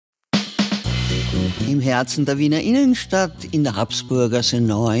Im Herzen der Wiener Innenstadt, in der Habsburgasse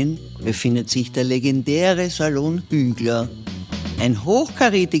 9, befindet sich der legendäre Salon Hügler. Ein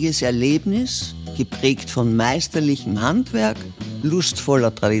hochkarätiges Erlebnis, geprägt von meisterlichem Handwerk,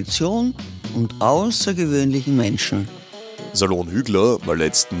 lustvoller Tradition und außergewöhnlichen Menschen. Salon Hügler war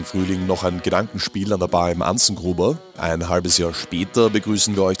letzten Frühling noch ein Gedankenspiel an der Bar im Anzengruber. Ein halbes Jahr später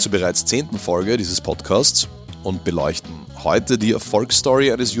begrüßen wir euch zur bereits 10. Folge dieses Podcasts und beleuchten heute die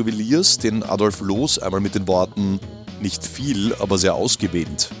Erfolgsstory eines Juweliers, den Adolf Loos einmal mit den Worten nicht viel, aber sehr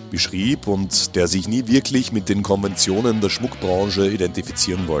ausgewählt beschrieb und der sich nie wirklich mit den Konventionen der Schmuckbranche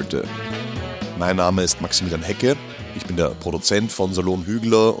identifizieren wollte. Mein Name ist Maximilian Hecke, ich bin der Produzent von Salon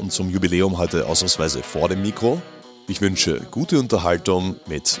Hügler und zum Jubiläum heute ausnahmsweise vor dem Mikro. Ich wünsche gute Unterhaltung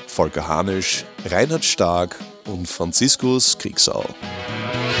mit Volker Hanisch, Reinhard Stark und Franziskus Kriegsau.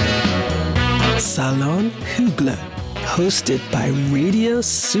 Salon Hügler, hosted by Radio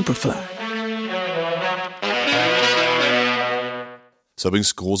Superfly. Ist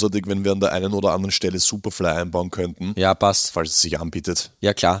übrigens großartig, wenn wir an der einen oder anderen Stelle Superfly einbauen könnten. Ja, passt. Falls es sich anbietet.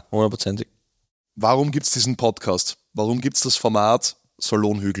 Ja klar, 100%. Warum gibt es diesen Podcast? Warum gibt es das Format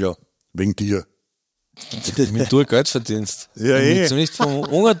Salon Hügler? Wegen dir. Damit du Geld verdienst. Ja, damit du nicht vom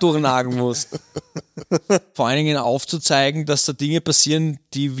Hunger durchnagen musst. Vor allen Dingen aufzuzeigen, dass da Dinge passieren,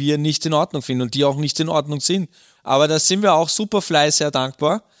 die wir nicht in Ordnung finden und die auch nicht in Ordnung sind. Aber da sind wir auch Superfly sehr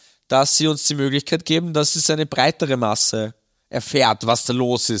dankbar, dass sie uns die Möglichkeit geben, dass es eine breitere Masse erfährt, was da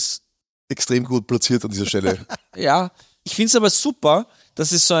los ist. Extrem gut platziert an dieser Stelle. Ja, ich finde es aber super,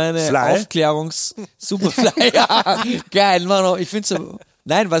 dass es so eine Superfly, ja, geil, Mann, ich finde es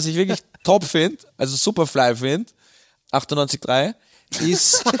nein, was ich wirklich top finde, also Superfly finde, 98.3,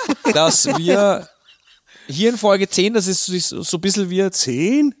 ist, dass wir hier in Folge 10, das ist so ein bisschen wie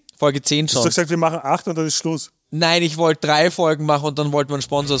 10? Folge 10 schon. Du hast gesagt, wir machen 8 und dann ist Schluss. Nein, ich wollte 3 Folgen machen und dann wollten wir einen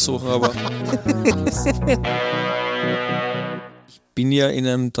Sponsor suchen, aber ich bin ja in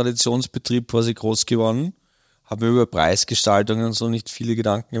einem Traditionsbetrieb quasi groß geworden, habe mir über Preisgestaltungen und so nicht viele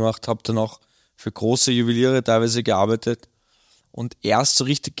Gedanken gemacht, habe dann auch für große Juweliere teilweise gearbeitet. Und erst so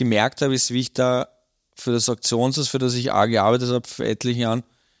richtig gemerkt habe, ist, wie ich da für das Auktionshaus, für das ich auch gearbeitet habe, vor etlichen Jahren,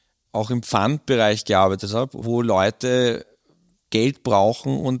 auch im Pfandbereich gearbeitet habe, wo Leute Geld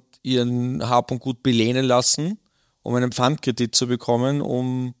brauchen und ihren Hab und Gut belehnen lassen, um einen Pfandkredit zu bekommen,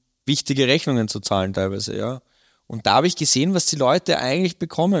 um wichtige Rechnungen zu zahlen teilweise, ja. Und da habe ich gesehen, was die Leute eigentlich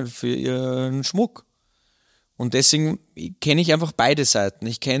bekommen für ihren Schmuck. Und deswegen kenne ich einfach beide Seiten.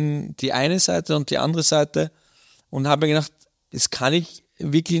 Ich kenne die eine Seite und die andere Seite und habe mir gedacht, das kann ich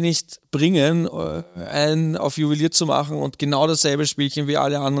wirklich nicht bringen, einen auf Juwelier zu machen und genau dasselbe Spielchen wie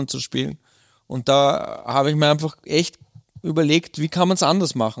alle anderen zu spielen. Und da habe ich mir einfach echt überlegt, wie kann man es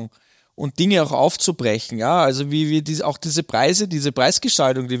anders machen und Dinge auch aufzubrechen. Ja, also wie auch diese Preise, diese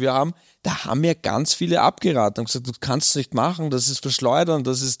Preisgestaltung, die wir haben, da haben mir ganz viele abgeraten und gesagt, du kannst es nicht machen, das ist verschleudern,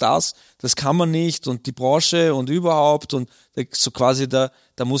 das ist das kann man nicht und die Branche und überhaupt und so quasi da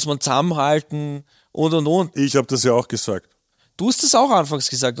muss man zusammenhalten und. Ich habe das ja auch gesagt. Du hast es auch anfangs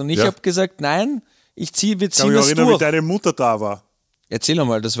gesagt und ich habe gesagt, nein, wir ziehen das durch. Ich erinnere mich, wie deine Mutter da war. Erzähl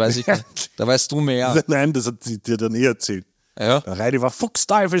einmal, das weiß ich nicht. Da weißt du mehr. Nein, das hat sie dir dann erzählt. Ja. Der Reini war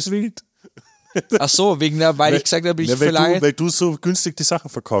fuchsteufelswild. Ach so, weil ich gesagt habe, weil du so günstig die Sachen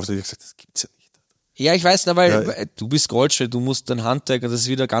verkaufst. Ich habe gesagt, das gibt's ja nicht. Ja, ich weiß, weil du bist Goldschmied, du musst dein Handwerk, das ist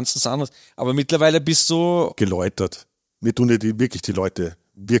wieder ganz was anderes. Aber mittlerweile bist du geläutert. Mir tun ja wirklich die Leute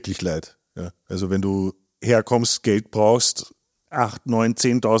wirklich leid. Ja. Also wenn du herkommst, Geld brauchst, 8, 9,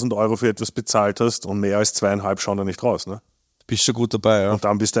 10.000 Euro für etwas bezahlt hast und mehr als 2,5 schauen da nicht raus. Ne? Bist schon gut dabei, ja. Und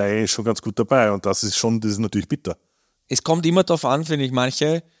dann bist du eigentlich schon ganz gut dabei und das ist natürlich bitter. Es kommt immer darauf an, finde ich,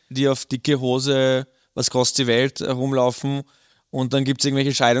 manche, die auf dicke Hose, was kostet die Welt, rumlaufen und dann gibt es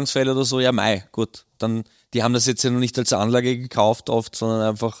irgendwelche Scheidungsfälle oder so, ja gut. Dann, die haben das jetzt ja noch nicht als Anlage gekauft oft, sondern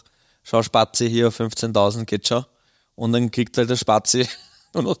einfach, schau Spazi hier, 15.000 geht schon und dann kriegt halt der Spazi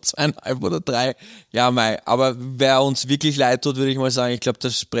nur noch 2,5 oder 3. Ja, aber wer uns wirklich leid tut, würde ich mal sagen, ich glaube,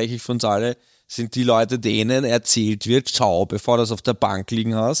 das spreche ich für uns alle, sind die Leute, denen erzählt wird, schau, bevor du das auf der Bank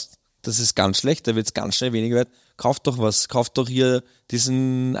liegen hast, das ist ganz schlecht, da wird es ganz schnell weniger wert, kauf doch was, kauf doch hier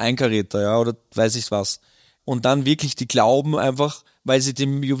diesen Einkaräter, ja, oder weiß ich was. Und dann wirklich, die glauben einfach, weil sie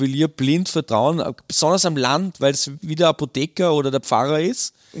dem Juwelier blind vertrauen, besonders am Land, weil es wie der Apotheker oder der Pfarrer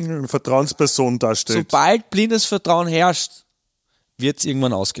ist. Eine Vertrauensperson darstellt. Sobald blindes Vertrauen herrscht, wird es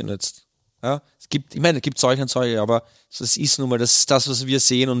irgendwann ausgenutzt. Ja? Es gibt solche und solche, aber das ist nun mal das, was wir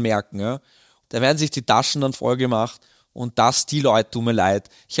sehen und merken. Ja? Da werden sich die Taschen dann voll gemacht und die Leute tun mir leid.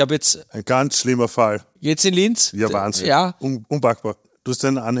 Ich habe jetzt... Ein ganz schlimmer Fall. Jetzt in Linz? Ja, Wahnsinn. Ja. Unpackbar. Du hast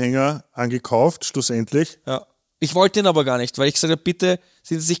einen Anhänger angekauft, schlussendlich. Ja. Ich wollte ihn aber gar nicht, weil ich gesagt habe, bitte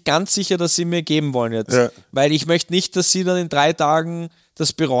sind Sie sich ganz sicher, dass Sie mir geben wollen jetzt. Ja. Weil ich möchte nicht, dass Sie dann in 3 Tagen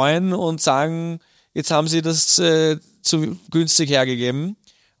das bereuen und sagen, jetzt haben Sie das zu günstig hergegeben.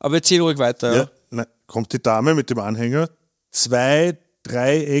 Aber erzähl ruhig weiter. Ja. Na, kommt die Dame mit dem Anhänger, 2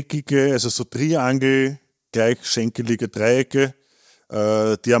 dreieckige, also so Triangel, gleichschenkelige Dreiecke,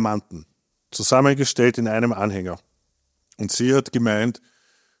 Diamanten, zusammengestellt in einem Anhänger. Und sie hat gemeint,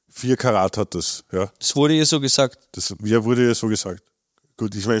 4 Karat hat das. Ja. Das wurde ihr so gesagt. Wurde ihr so gesagt.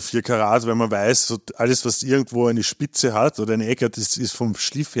 Gut, ich meine 4 Karat, wenn man weiß, so alles, was irgendwo eine Spitze hat oder eine Ecke hat, das ist vom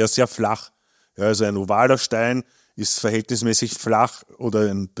Schliff her sehr flach. Ja, also ein ovaler Stein ist verhältnismäßig flach oder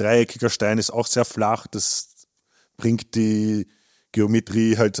ein dreieckiger Stein ist auch sehr flach. Das bringt die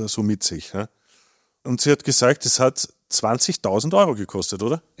Geometrie halt so mit sich. Ne? Und sie hat gesagt, es hat 20.000 Euro gekostet,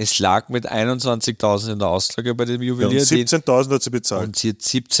 oder? Es lag mit 21.000 in der Auslage bei dem Juwelier. Ja, 17.000 hat sie bezahlt. Und sie hat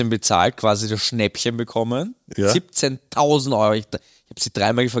 17 bezahlt, quasi das Schnäppchen bekommen. Ja. 17.000 Euro. Ich habe sie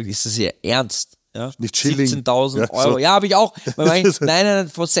 3-mal gefragt, ist das ihr Ernst? Ja? Nicht Schilling. 17.000 Euro. So. Ja, habe ich auch. Nein,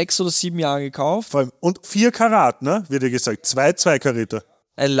 vor 6 oder 7 Jahren gekauft. Vor allem, und 4 Karat, ne? Wird ja gesagt. 2 Karäter.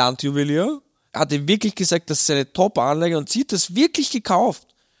 Ein Landjuwelier. Hatte wirklich gesagt, das ist eine Top-Anlage und sie hat das wirklich gekauft.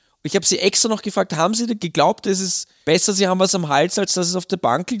 Ich habe sie extra noch gefragt, haben Sie denn geglaubt, es ist besser, Sie haben was am Hals, als dass es auf der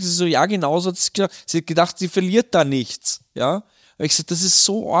Bank liegt? Sie so, ja, genau so hat sie gesagt. Sie hat gedacht, sie verliert da nichts, ja. Aber ich gesagt, das ist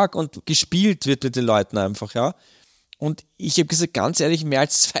so arg und gespielt wird mit den Leuten einfach, ja. Und ich habe gesagt, ganz ehrlich, mehr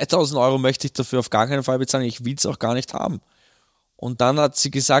als 2.000 Euro möchte ich dafür auf gar keinen Fall bezahlen. Ich will es auch gar nicht haben. Und dann hat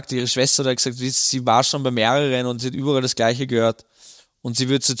sie gesagt, ihre Schwester hat gesagt, sie war schon bei mehreren und sie hat überall das Gleiche gehört. Und sie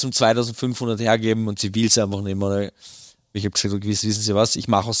würde es zum 2.500 hergeben und sie will es einfach nicht mehr. Ich habe gesagt, wissen Sie was, ich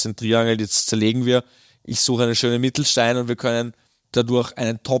mache aus dem Triangel, jetzt zerlegen wir, ich suche einen schönen Mittelstein und wir können dadurch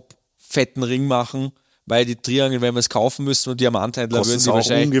einen top fetten Ring machen, weil die Triangel, wenn wir es kaufen müssten und Diamanthändler Kostet würden die auch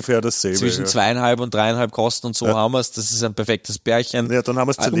wahrscheinlich ungefähr dasselbe, zwischen 2,5 und 3,5 kosten und so haben wir es. Das ist ein perfektes Pärchen. Ja, dann haben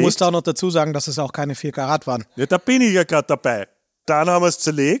wir es zerlegt. Du musst auch noch dazu sagen, dass es auch keine 4 Karat waren. Ja, da bin ich ja gerade dabei. Dann haben wir es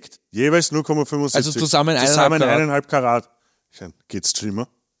zerlegt, jeweils 0,75. Also zusammen 1,5 Karat. Geht's schlimmer?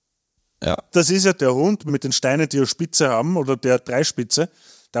 Ja. Das ist ja der Hund mit den Steinen, die eine Spitze haben oder der Dreispitze.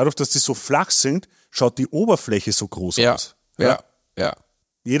 Dadurch, dass die so flach sind, schaut die Oberfläche so groß aus. Ja.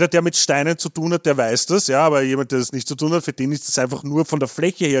 Jeder, der mit Steinen zu tun hat, der weiß das, ja, aber jemand, der das nicht zu tun hat, für den ist das einfach nur von der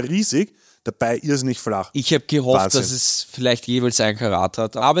Fläche her riesig, dabei irrsinnig flach. Ich habe gehofft, Wahnsinn. dass es vielleicht jeweils 1 Karat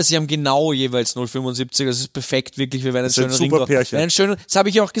hat, aber sie haben genau jeweils 0,75, das ist perfekt, wirklich, wir werden einen schönen Ring super Pärchen. Das habe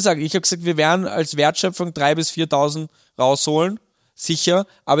ich auch gesagt. Ich habe gesagt, wir werden als Wertschöpfung 3.000 bis 4.000 rausholen. Sicher,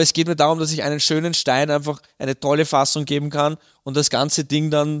 aber es geht mir darum, dass ich einen schönen Stein einfach eine tolle Fassung geben kann und das ganze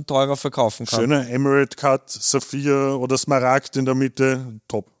Ding dann teurer verkaufen kann. Schöner Emerald Cut, Saphir oder Smaragd in der Mitte,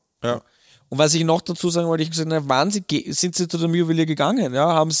 top. Ja. Und was ich noch dazu sagen wollte, ich habe gesagt, wann sind Sie zu dem Juwelier gegangen?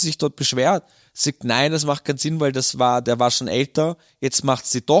 Ja, haben Sie sich dort beschwert? Sie sagt, nein, das macht keinen Sinn, weil der war schon älter, jetzt macht's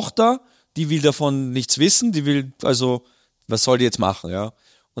die Tochter, die will davon nichts wissen, was soll die jetzt machen, ja?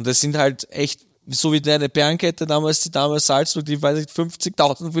 Und das sind halt echt, so wie deine Perlenkette damals Salzburg, die weiß ich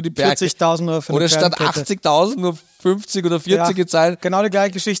 50.000 für die Perlenkette. 40.000 Euro für eine oder statt Perlenkette. 80.000 nur 50 oder 40 gezahlt. Genau die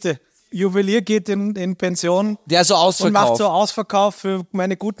gleiche Geschichte. Juwelier geht in Pension Der so und ausverkauft. macht so Ausverkauf für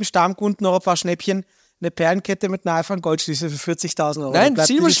meine guten Stammkunden noch ein paar Schnäppchen. Eine Perlenkette mit einer einfachen Goldschließe für 40.000 Euro. Nein,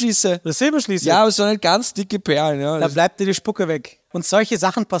 Silberschließe. Silberschließe. Ja, aber es waren halt ganz dicke Perlen. Ja. Da bleibt dir die Spucke weg. Und solche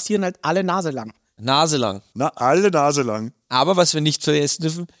Sachen passieren halt alle Nase lang. Nase lang. Alle Nase lang. Aber was wir nicht vergessen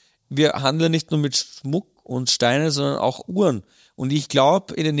dürfen, wir handeln nicht nur mit Schmuck und Steine, sondern auch Uhren. Und ich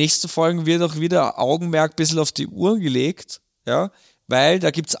glaube, in den nächsten Folgen wird auch wieder Augenmerk ein bisschen auf die Uhren gelegt, ja, weil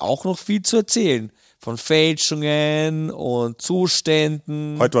da gibt's auch noch viel zu erzählen. Von Fälschungen und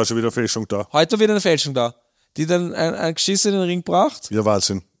Zuständen. Heute war schon wieder Fälschung da. Heute wird eine Fälschung da, die dann einen geschissenen Ring bracht. Ja,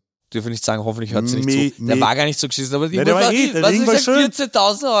 Wahnsinn. Dürfen nicht sagen, hoffentlich hört sie nicht zu. Der war gar nicht so geschissen, aber der war der Ring war schön.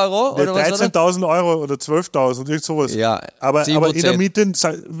 14.000 Euro? Ja, Oder was war das? 13.000 Euro oder 12.000, irgend sowas. Ja, aber 10%. in der Mitte,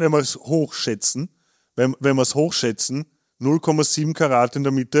 wenn wir es hochschätzen, 0,7 Karat in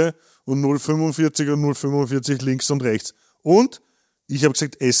der Mitte und 0,45 und 0,45 links und rechts. Und ich habe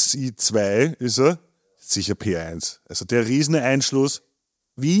gesagt, SI2 ist er, sicher P1. Also der riesige Einschluss.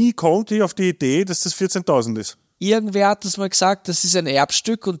 Wie kommt ihr auf die Idee, dass das 14.000 ist? Irgendwer hat das mal gesagt, das ist ein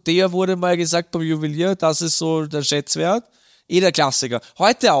Erbstück und der wurde mal gesagt beim Juwelier, das ist so der Schätzwert. Der Klassiker.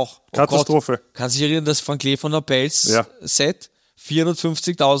 Heute auch. Katastrophe. Gott, kann sich erinnern, das Van Cleef von der Pelz Ja. Set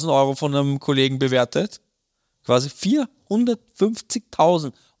 450.000 Euro von einem Kollegen bewertet. Quasi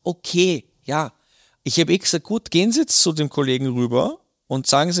 450.000. Okay, ja. Ich habe gesagt, gut, gehen Sie jetzt zu dem Kollegen rüber und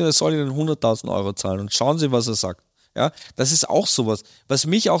sagen Sie, er soll Ihnen 100.000 Euro zahlen und schauen Sie, was er sagt. Ja, das ist auch sowas. Was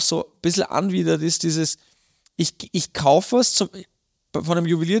mich auch so ein bisschen anwidert, ist dieses, ich kaufe was von einem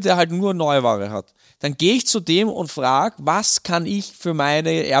Juwelier, der halt nur Neuware hat. Dann gehe ich zu dem und frage, was kann ich für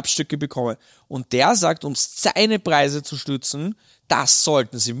meine Erbstücke bekommen? Und der sagt, um seine Preise zu stützen, das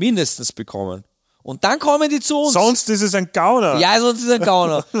sollten sie mindestens bekommen. Und dann kommen die zu uns. Sonst ist es ein Gauner. Ja, sonst ist es ein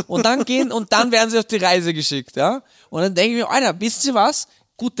Gauner. Und dann werden sie auf die Reise geschickt, ja. Und dann denke ich mir, Alter, wissen Sie was?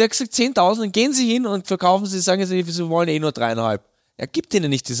 Gut, der hat gesagt 10.000, dann gehen Sie hin und verkaufen Sie, sagen Sie, Sie wollen nur 3,5. Er gibt Ihnen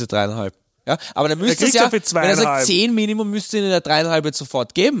nicht diese 3,5. Ja, aber dann müsste es ja, wenn er sagt 10 Minimum, müsste Ihnen der 3,5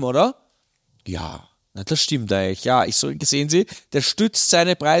 sofort geben, oder? Ja, na, das stimmt eigentlich. Ja, sehen Sie, der stützt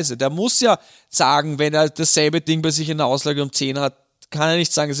seine Preise. Der muss ja sagen, wenn er dasselbe Ding bei sich in der Auslage um 10 hat, kann er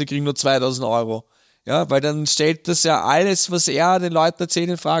nicht sagen, Sie kriegen nur 2.000 Euro. Ja, weil dann stellt das ja alles, was er den Leuten erzählt,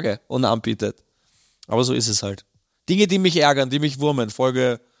 in Frage und anbietet. Aber so ist es halt. Dinge, die mich ärgern, die mich wurmen.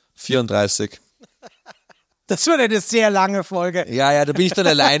 Folge 34. Das wird eine sehr lange Folge. Ja, da bin ich dann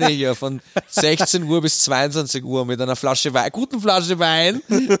alleine hier von 16 Uhr bis 22 Uhr mit einer Flasche Wein, guten Flasche Wein.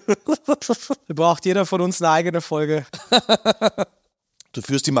 Da braucht jeder von uns eine eigene Folge. Du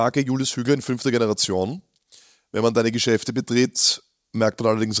führst die Marke Julius Hügler in 5. Generation. Wenn man deine Geschäfte betritt, merkt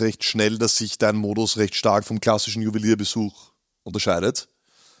man allerdings recht schnell, dass sich dein Modus recht stark vom klassischen Juwelierbesuch unterscheidet.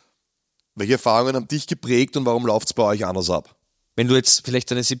 Welche Erfahrungen haben dich geprägt und warum läuft es bei euch anders ab? Wenn du jetzt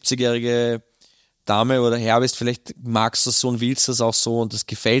vielleicht eine 70-jährige Dame oder Herr bist, vielleicht magst du das so und willst das auch so und das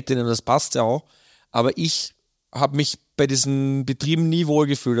gefällt dir und das passt ja auch. Aber ich habe mich bei diesen Betrieben nie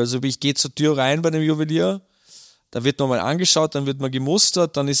wohlgefühlt. Also ich gehe zur Tür rein bei einem Juwelier, da wird man mal angeschaut, dann wird man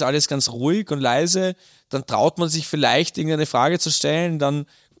gemustert, dann ist alles ganz ruhig und leise, dann traut man sich vielleicht irgendeine Frage zu stellen, dann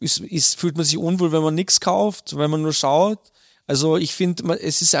fühlt man sich unwohl, wenn man nichts kauft, wenn man nur schaut. Also ich finde,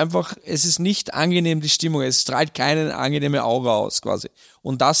 es ist nicht angenehm, die Stimmung, es strahlt keine angenehme Aura aus quasi.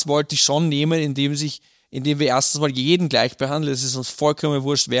 Und das wollte ich schon nehmen, indem wir erstens mal jeden gleich behandeln. Es ist uns vollkommen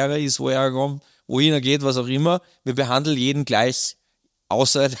wurscht, wer er ist, woher er kommt, wohin er geht, was auch immer. Wir behandeln jeden gleich,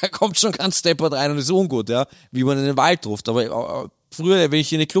 außer der kommt schon ganz deppert rein und ist ungut, ja, wie man in den Wald ruft. Aber früher, wenn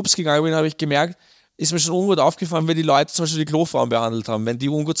ich in die Clubs gegangen bin, habe ich gemerkt, ist mir schon ungut aufgefallen, wenn die Leute zum Beispiel die Klofrauen behandelt haben. Wenn die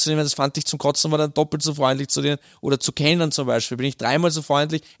ungut zu denen, das fand ich zum Kotzen, war dann doppelt so freundlich zu denen. Oder zu Kellnern zum Beispiel, bin ich 3-mal so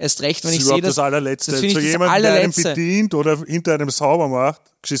freundlich, erst recht, wenn ich sehe, das allerletzte. Das zu jemandem, der einen bedient oder hinter einem sauber macht,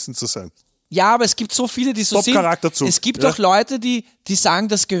 geschissen zu sein. Ja, aber es gibt so viele, die so sind. Es gibt auch Leute, die sagen,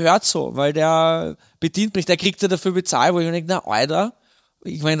 das gehört so, weil der bedient mich, der kriegt ja dafür bezahlt, wo ich mir denke, na, Alter,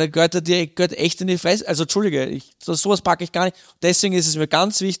 ich meine, da gehört echt in die Fresse. Also, Entschuldige, sowas packe ich gar nicht. Deswegen ist es mir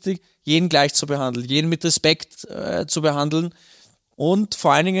ganz wichtig, jeden gleich zu behandeln, jeden mit Respekt zu behandeln und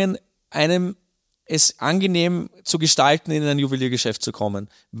vor allen Dingen einem es angenehm zu gestalten, in ein Juweliergeschäft zu kommen,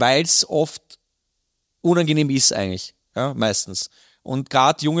 weil es oft unangenehm ist eigentlich, ja, meistens. Und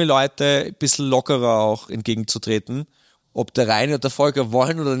gerade junge Leute ein bisschen lockerer auch entgegenzutreten, ob der Reine und der Volker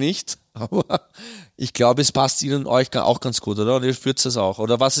wollen oder nicht. Aber ich glaube, es passt Ihnen und euch auch ganz gut, oder? Und ihr führt es auch.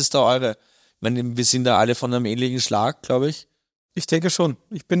 Oder was ist da eure? Ich meine, wir sind da alle von einem ähnlichen Schlag, glaube ich. Ich denke schon.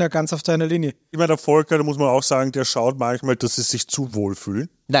 Ich bin da ganz auf deiner Linie. Ich meine, der Volker, da muss man auch sagen, der schaut manchmal, dass sie sich zu wohl fühlen.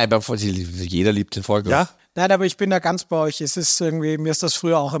 Nein, jeder liebt den Volker. Ja? Nein, aber ich bin da ganz bei euch. Es ist irgendwie, mir ist das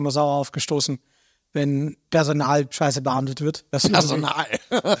früher auch immer sauer aufgestoßen, wenn Personal scheiße behandelt wird. Personal?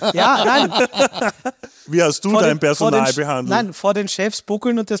 Ja, nein. Wie hast du dein Personal behandelt? Nein, vor den Chefs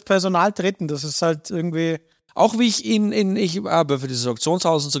buckeln und das Personal treten. Das ist halt irgendwie... Auch wie ich ich habe für dieses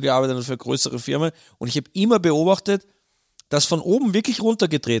Auktionshaus und so gearbeitet und für größere Firmen und ich habe immer beobachtet, dass von oben wirklich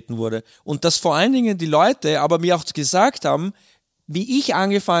runtergetreten wurde und dass vor allen Dingen die Leute aber mir auch gesagt haben, wie ich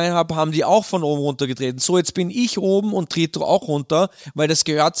angefangen habe, haben die auch von oben runtergetreten. So, jetzt bin ich oben und trete auch runter, weil das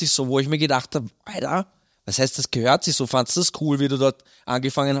gehört sich so, wo ich mir gedacht habe, Alter, was heißt, das gehört sich so? Fandst du das cool, wie du dort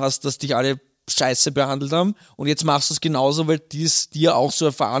angefangen hast, dass dich alle scheiße behandelt haben und jetzt machst du es genauso, weil dies dir auch so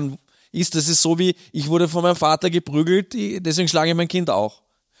erfahren ist. Das ist so wie, ich wurde von meinem Vater geprügelt, deswegen schlage ich mein Kind auch.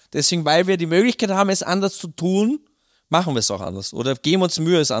 Deswegen, weil wir die Möglichkeit haben, es anders zu tun, machen wir es auch anders. Oder geben uns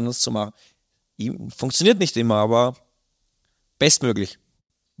Mühe, es anders zu machen. Funktioniert nicht immer, aber bestmöglich.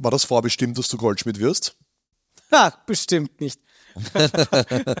 War das vorbestimmt, dass du Goldschmied wirst? Ja, bestimmt nicht.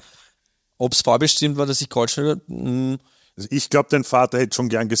 Ob es vorbestimmt war, dass ich Goldschmied werde? Also ich glaube, dein Vater hätte schon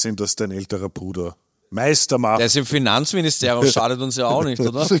gern gesehen, dass dein älterer Bruder Meister macht. Der ist im Finanzministerium, schadet uns ja auch nicht,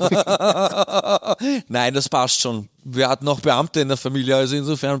 oder? Nein, das passt schon. Wir hatten noch Beamte in der Familie, also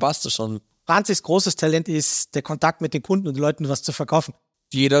insofern passt das schon. Franzis großes Talent ist der Kontakt mit den Kunden und den Leuten was zu verkaufen.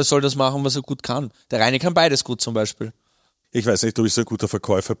 Jeder soll das machen, was er gut kann. Der Reine kann beides gut zum Beispiel. Ich weiß nicht, ob ich so ein guter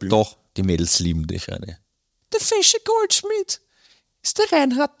Verkäufer bin. Doch, die Mädels lieben dich, Reine. Der fesche Goldschmied. Ist der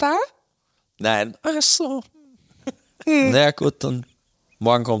Reinhard da? Nein. Ach so. Naja gut, dann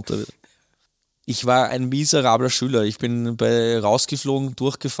morgen kommt er wieder. Ich war ein miserabler Schüler. Ich bin rausgeflogen,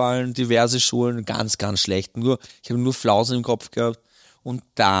 durchgefallen, diverse Schulen, ganz, ganz schlecht. Ich habe nur Flausen im Kopf gehabt. Und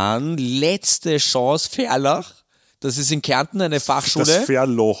dann letzte Chance, Ferlach. Das ist in Kärnten eine Fachschule. Das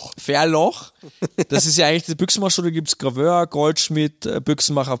Ferlach. Ferlach. Das ist ja eigentlich die Büchsenmachschule, gibt's Graveur, Goldschmied,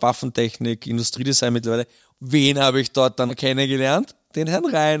 Büchsenmacher, Waffentechnik, Industriedesign mittlerweile. Wen habe ich dort dann kennengelernt? Den Herrn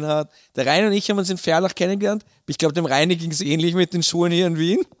Reinhardt. Der Rein und ich haben uns in Ferlach kennengelernt. Ich glaube, dem Reini ging es ähnlich mit den Schulen hier in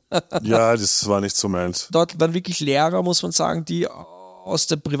Wien. Ja, das war nicht so meins. Dort waren wirklich Lehrer, muss man sagen, die aus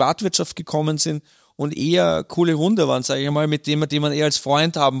der Privatwirtschaft gekommen sind und eher coole Hunde waren, sage ich mal, mit denen man eher als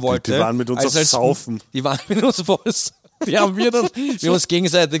Freund haben wollte. Die waren mit uns auf Saufen. Die waren mit uns voll. Die haben wir uns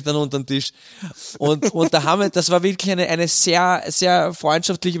gegenseitig dann unter den Tisch. Und das war wirklich eine sehr, sehr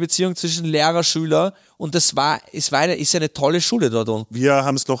freundschaftliche Beziehung zwischen Lehrer, Schüler. Und ist eine tolle Schule dort unten. Wir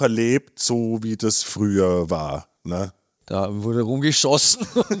haben es noch erlebt, so wie das früher war. Ne? Da wurde rumgeschossen.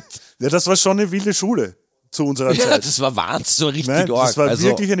 Ja, das war schon eine wilde Schule zu unserer Ja, Zeit. das war Wahnsinn, so richtig Nein, arg. das war Also,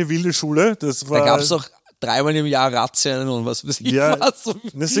 wirklich eine wilde Schule. Da gab es auch 3-mal im Jahr Razzia und was weiß ich ja, was.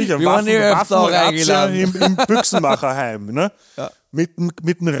 na sicher, Wir waren Waffenrazzia im Büchsenmacherheim. Ne? Ja. Mit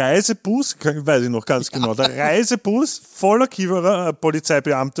dem Reisebus, weiß ich noch ganz genau, der Reisebus voller Kiewerer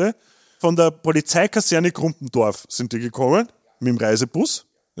Polizeibeamte von der Polizeikaserne Grumpendorf sind die gekommen, mit dem Reisebus.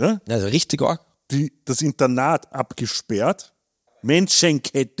 Ja? Also richtig arg. Das Internat abgesperrt,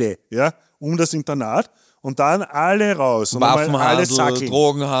 Menschenkette, ja, um das Internat. Und dann alle raus. Und alle Waffenhandel, sackeln.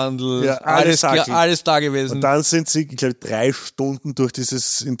 Drogenhandel, Ja, alles da gewesen. Und dann sind sie, ich glaube, 3 Stunden durch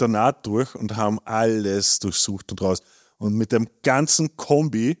dieses Internat durch und haben alles durchsucht und raus. Und mit dem ganzen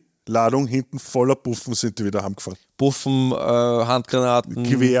Kombi-Ladung hinten voller Buffen sind die wieder heimgefahren. Buffen, Handgranaten,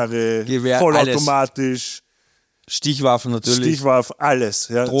 Gewehre, vollautomatisch. Stichwaffen natürlich. Stichwaffen, alles.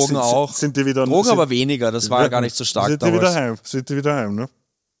 Ja. Drogen auch. Sind die wieder, Drogen aber weniger, das war ja gar nicht so stark damals. Sind die wieder heim, ne?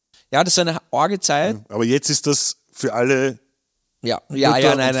 Ja, das ist eine arge Zeit. Aber jetzt ist das für alle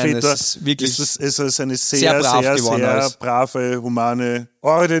nein, Väter, das ist wirklich ist es eine sehr brav geworden sehr alles. brave, humane,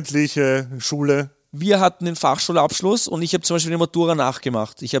 ordentliche Schule. Wir hatten den Fachschulabschluss und ich habe zum Beispiel die Matura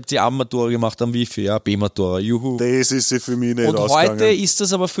nachgemacht. Ich habe die A-Matura gemacht am Wifi, ja, B-Matura, juhu. Das ist sie für mich nicht Und ausgegangen. heute ist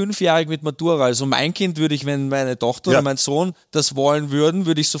das aber 5-jährig mit Matura. Also mein Kind würde ich, wenn meine Tochter oder mein Sohn das wollen würden,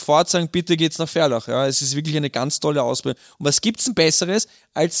 würde ich sofort sagen, bitte geht's nach Ferlach. Ja, es ist wirklich eine ganz tolle Ausbildung. Und was gibt's denn Besseres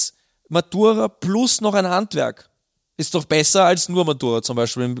als Matura plus noch ein Handwerk? Ist doch besser als nur Matura zum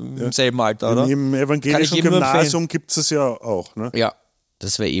Beispiel im selben Alter, oder? Im evangelischen Gymnasium gibt es ja auch. Ne? Ja,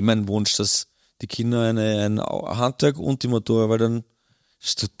 das wäre mein Wunsch, dass die Kinder ein Handwerk und die Matura, weil dann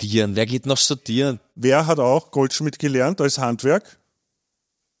studieren. Wer geht noch studieren? Wer hat auch Goldschmied gelernt als Handwerk?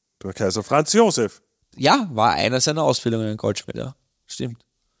 Der Kaiser Franz Josef. Ja, war einer seiner Ausbildungen ein Goldschmied, ja. Stimmt.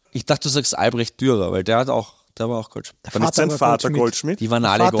 Ich dachte, du sagst Albrecht Dürer, weil der war auch Goldschmied. War nicht sein Vater Goldschmied? Die waren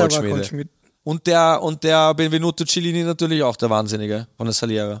alle Goldschmiede. Und der Benvenuto Cellini natürlich auch, der Wahnsinnige von der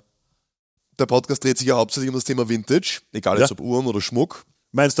Saliera. Der Podcast dreht sich ja hauptsächlich um das Thema Vintage, egal jetzt ob Uhren oder Schmuck.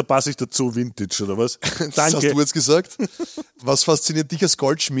 Meinst du, da passe ich dazu, Vintage oder was? Das Danke. hast du jetzt gesagt. Was fasziniert dich als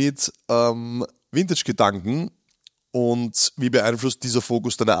Goldschmied Vintage-Gedanken und wie beeinflusst dieser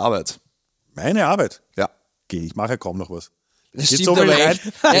Fokus deine Arbeit? Meine Arbeit? Ja. Ich mache ja kaum noch was. Das Geht stimmt so aber viel rein. echt.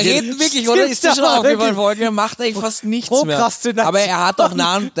 Er redet wirklich, oder? Ist dir schon aufgefallen, Folge? Er macht eigentlich fast nichts mehr. Prokrastination. Aber er hat auch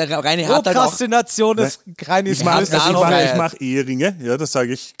der Reine hat halt auch... Prokrastination ist rein Ich mache Eheringe, ja, da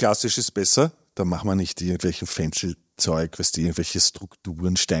sage ich, klassisch ist besser. Da machen wir nicht irgendwelchen Fenchel-Zeug, irgendwelche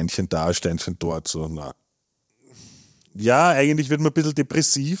Strukturen, Steinchen da, Steinchen dort, so, na. Ja, eigentlich wird man ein bisschen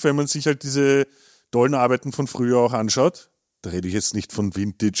depressiv, wenn man sich halt diese tollen Arbeiten von früher auch anschaut. Da rede ich jetzt nicht von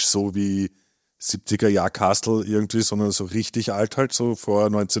Vintage, so wie 70er-Jahr-Kastel irgendwie, sondern so richtig alt halt, so vor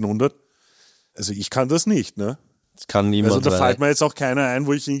 1900. Also ich kann das nicht, ne? Das kann niemand. Also da fällt mir jetzt auch keiner ein,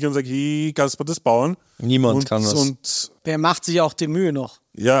 wo ich hingehe und sage, hey, kannst du mir das bauen? Niemand kann das. Und Wer macht sich auch die Mühe noch?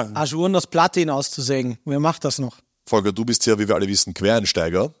 ja, Ajuren das Platin auszusägen. Wer macht das noch? Volker, du bist ja, wie wir alle wissen,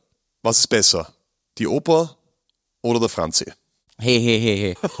 Quereinsteiger. Was ist besser? Die Oper oder der Franzi?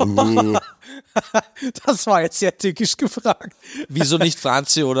 Hey. Das war jetzt sehr tückisch gefragt. Wieso nicht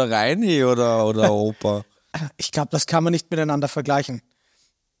Franzi oder Reini oder Opa? Ich glaube, das kann man nicht miteinander vergleichen.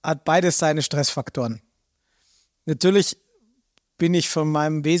 Hat beides seine Stressfaktoren. Natürlich bin ich von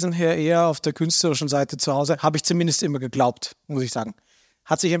meinem Wesen her eher auf der künstlerischen Seite zu Hause. Habe ich zumindest immer geglaubt, muss ich sagen.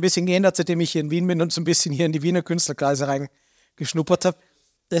 Hat sich ein bisschen geändert, seitdem ich hier in Wien bin und so ein bisschen hier in die Wiener Künstlerkreise reingeschnuppert habe.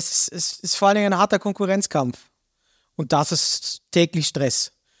 Es ist vor allen Dingen ein harter Konkurrenzkampf. Und das ist täglich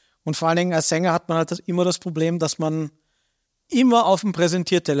Stress. Und vor allen Dingen als Sänger hat man halt immer das Problem, dass man immer auf dem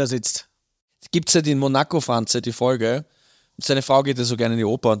Präsentierteller sitzt. Es gibt ja den Monaco-Franze, die Folge. Und seine Frau geht ja so gerne in die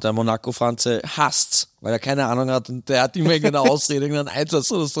Oper und der Monaco-Franze hasst's, weil er keine Ahnung hat und der hat immer irgendeine Ausrede, irgendeinen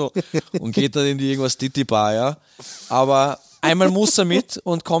Einsatz oder so und geht dann in die irgendwas Titi-Bar, ja. Aber einmal muss er mit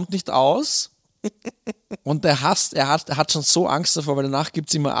und kommt nicht aus Und er hat schon so Angst davor, weil danach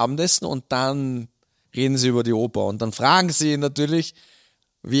gibt's immer Abendessen und dann reden sie über die Oper. Und dann fragen sie ihn natürlich,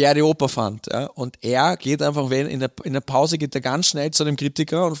 wie er die Oper fand. Ja? Und er geht einfach, in der Pause geht er ganz schnell zu dem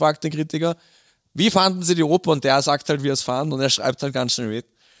Kritiker und fragt den Kritiker, wie fanden sie die Oper? Und der sagt halt, wie er es fand, und er schreibt halt ganz schnell mit.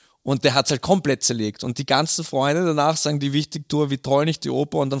 Und der hat es halt komplett zerlegt. Und die ganzen Freunde danach sagen die Wichtigtour, wie toll nicht die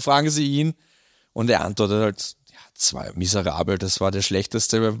Oper. Und dann fragen sie ihn und er antwortet halt, ja, das war miserabel, das war der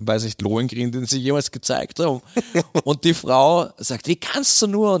schlechteste, weiß nicht, Lohengrin, den sie jemals gezeigt haben. Und die Frau sagt, wie kannst du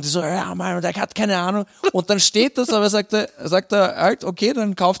nur? Und die so, ja Mann, der hat keine Ahnung. Und dann steht das, aber sagt er halt, okay,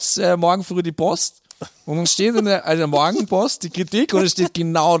 dann kauft's morgen früh die Post. Und dann steht in der Morgenpost die Kritik und es steht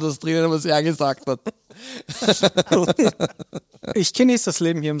genau das drin, was er gesagt hat. Ich genieße das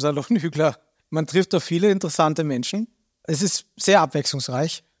Leben hier im Salon Hügler. Man trifft auf viele interessante Menschen. Es ist sehr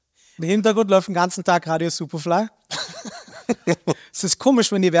abwechslungsreich. Im Hintergrund läuft den ganzen Tag Radio Superfly. Es ist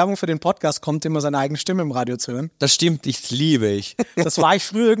komisch, wenn die Werbung für den Podcast kommt, immer seine eigene Stimme im Radio zu hören. Das stimmt, das liebe ich. Das war ich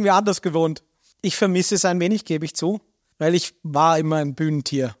früher irgendwie anders gewohnt. Ich vermisse es ein wenig, gebe ich zu, weil ich war immer ein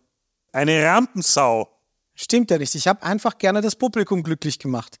Bühnentier. Eine Rampensau. Stimmt ja nicht. Ich habe einfach gerne das Publikum glücklich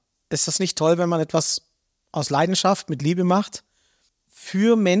gemacht. Ist das nicht toll, wenn man etwas aus Leidenschaft, mit Liebe macht,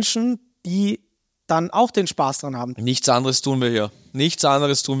 für Menschen, die dann auch den Spaß dran haben? Nichts anderes tun wir hier. Nichts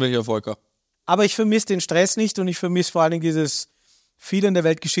anderes tun wir hier, Volker. Aber ich vermisse den Stress nicht und ich vermisse vor allen Dingen dieses viel in der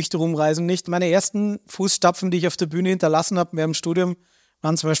Weltgeschichte rumreisen nicht. Meine ersten Fußstapfen, die ich auf der Bühne hinterlassen habe während dem Studium,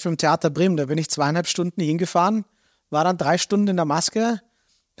 waren zum Beispiel im Theater Bremen. Da bin ich 2,5 Stunden hingefahren, war dann 3 Stunden in der Maske,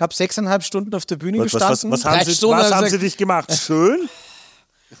 habe 6,5 Stunden auf der Bühne gestanden. Was haben sie dich gemacht? Schön?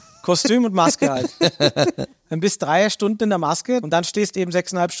 Kostüm und Maske halt. Dann bist 3 Stunden in der Maske und dann stehst eben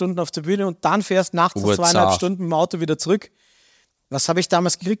 6,5 Stunden auf der Bühne und dann fährst nachts 2,5 Stunden im Auto wieder zurück. Was habe ich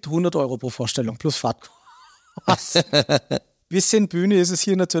damals gekriegt? 100 € pro Vorstellung plus Fahrt. Was? Bisschen Bühne ist es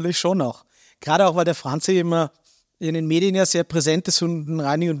hier natürlich schon noch. Gerade auch, weil der Franzi immer in den Medien ja sehr präsent ist und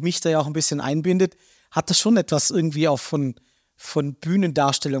Reini und mich da ja auch ein bisschen einbindet, hat das schon etwas irgendwie auch von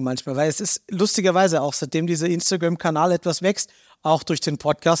Bühnendarstellung manchmal. Weil es ist lustigerweise auch, seitdem dieser Instagram-Kanal etwas wächst, auch durch den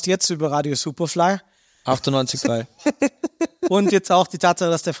Podcast jetzt über Radio Superfly. 98,3. Und jetzt auch die Tatsache,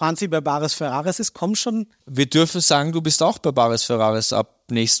 dass der Franzi bei Bares Ferraris ist, komm schon. Wir dürfen sagen, du bist auch bei Bares Ferraris ab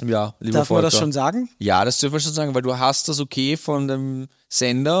nächstem Jahr, lieber Darf Volker. man das schon sagen? Ja, das dürfen wir schon sagen, weil du hast das Okay von dem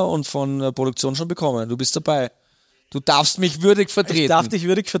Sender und von der Produktion schon bekommen. Du bist dabei. Du darfst mich würdig vertreten. Ich darf dich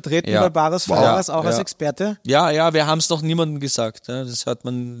würdig vertreten bei Bares Ferraris, auch als Experte. Ja, wir haben es noch niemandem gesagt. Ja, das hört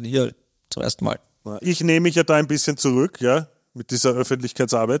man hier zum ersten Mal. Ich nehme mich ja da ein bisschen zurück, ja, mit dieser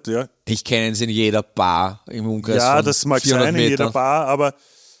Öffentlichkeitsarbeit, ja. Ich kenne es in jeder Bar im Umkreis von das mag 400 sein, in Meter. jeder Bar, aber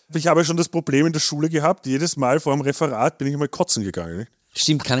ich habe ja schon das Problem in der Schule gehabt, jedes Mal vor dem Referat bin ich mal kotzen gegangen. Nicht?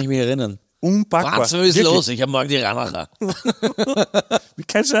 Stimmt, kann ich mich erinnern. Unpackbar. Was ist los? Ich habe morgen die Ranacher.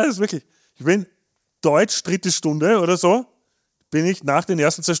 Kein Scheiß, wirklich. Ich bin Deutsch, 3. Stunde oder so, bin ich nach den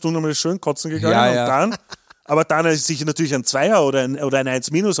ersten 2 Stunden mal schön kotzen gegangen und dann sich natürlich ein 2er oder ein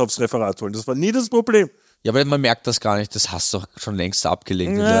 1- aufs Referat holen. Das war nie das Problem. Ja, aber man merkt das gar nicht, das hast du doch schon längst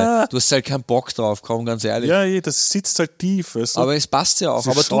abgelegt. Ja. Du hast halt keinen Bock drauf, komm, ganz ehrlich. Ja, das sitzt halt tief. Weißt du? Aber es passt ja auch.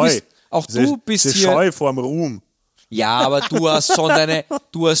 Aber du bist hier... scheu vorm Ruhm. Ja, aber du hast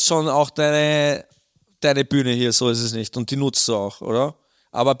schon auch deine Bühne hier, so ist es nicht. Und die nutzt du auch, oder?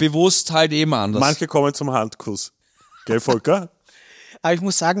 Aber bewusst halt eben anders. Manche kommen zum Handkuss. Gell, Volker? Aber ich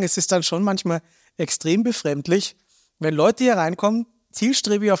muss sagen, es ist dann schon manchmal extrem befremdlich, wenn Leute hier reinkommen,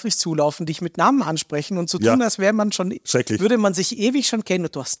 zielstrebig auf dich zulaufen, dich mit Namen ansprechen und so tun, als wäre man schon, würde man sich ewig schon kennen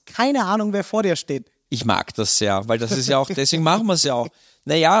und du hast keine Ahnung, wer vor dir steht. Ich mag das sehr, weil das ist ja auch, deswegen machen wir es ja auch.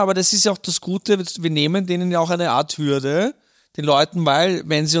 Naja, aber das ist ja auch das Gute, wir nehmen denen ja auch eine Art Hürde, den Leuten, weil,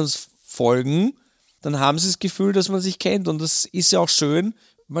 wenn sie uns folgen, dann haben sie das Gefühl, dass man sich kennt und das ist ja auch schön.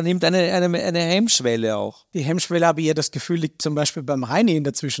 Man nimmt eine Hemmschwelle auch. Die Hemmschwelle, aber eher das Gefühl liegt zum Beispiel beim Reini in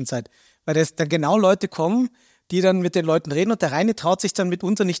der Zwischenzeit, weil das dann genau Leute kommen, die dann mit den Leuten reden und der Reini traut sich dann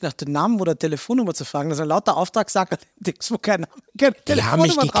mitunter nicht nach dem Namen oder Telefonnummer zu fragen. Das ist ein lauter Auftragssager, wo kein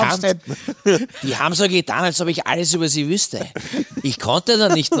Telefonnummer draufsteht. Die haben so getan, als ob ich alles über sie wüsste. Ich konnte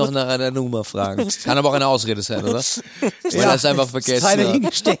dann nicht noch nach einer Nummer fragen. Kann aber auch eine Ausrede sein, oder? Weil er es einfach vergessen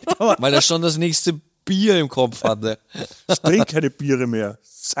hat. Weil er schon das nächste Bier im Kopf hatte. Ich trinke keine Biere mehr.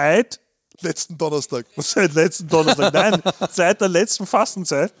 Seit letzten Donnerstag. Nein, seit der letzten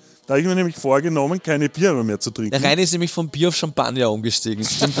Fastenzeit. Da habe ich mir nämlich vorgenommen, keine Biere mehr zu trinken. Der Reini ist nämlich von Bier auf Champagner umgestiegen.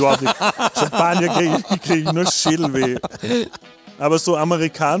 Stimmt überhaupt nicht. Champagner kriege ich nur Schädelweh. Aber so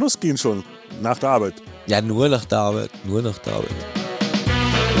Americanos gehen schon. Nach der Arbeit. Ja, nur nach der Arbeit.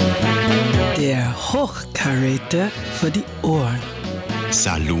 Der Hochkaräter für die Ohren.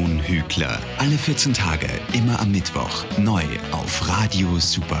 Salon Hügler. Alle 14 Tage, immer am Mittwoch. Neu auf Radio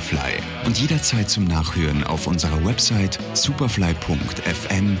Superfly. Und jederzeit zum Nachhören auf unserer Website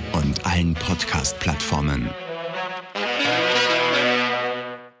superfly.fm und allen Podcast-Plattformen.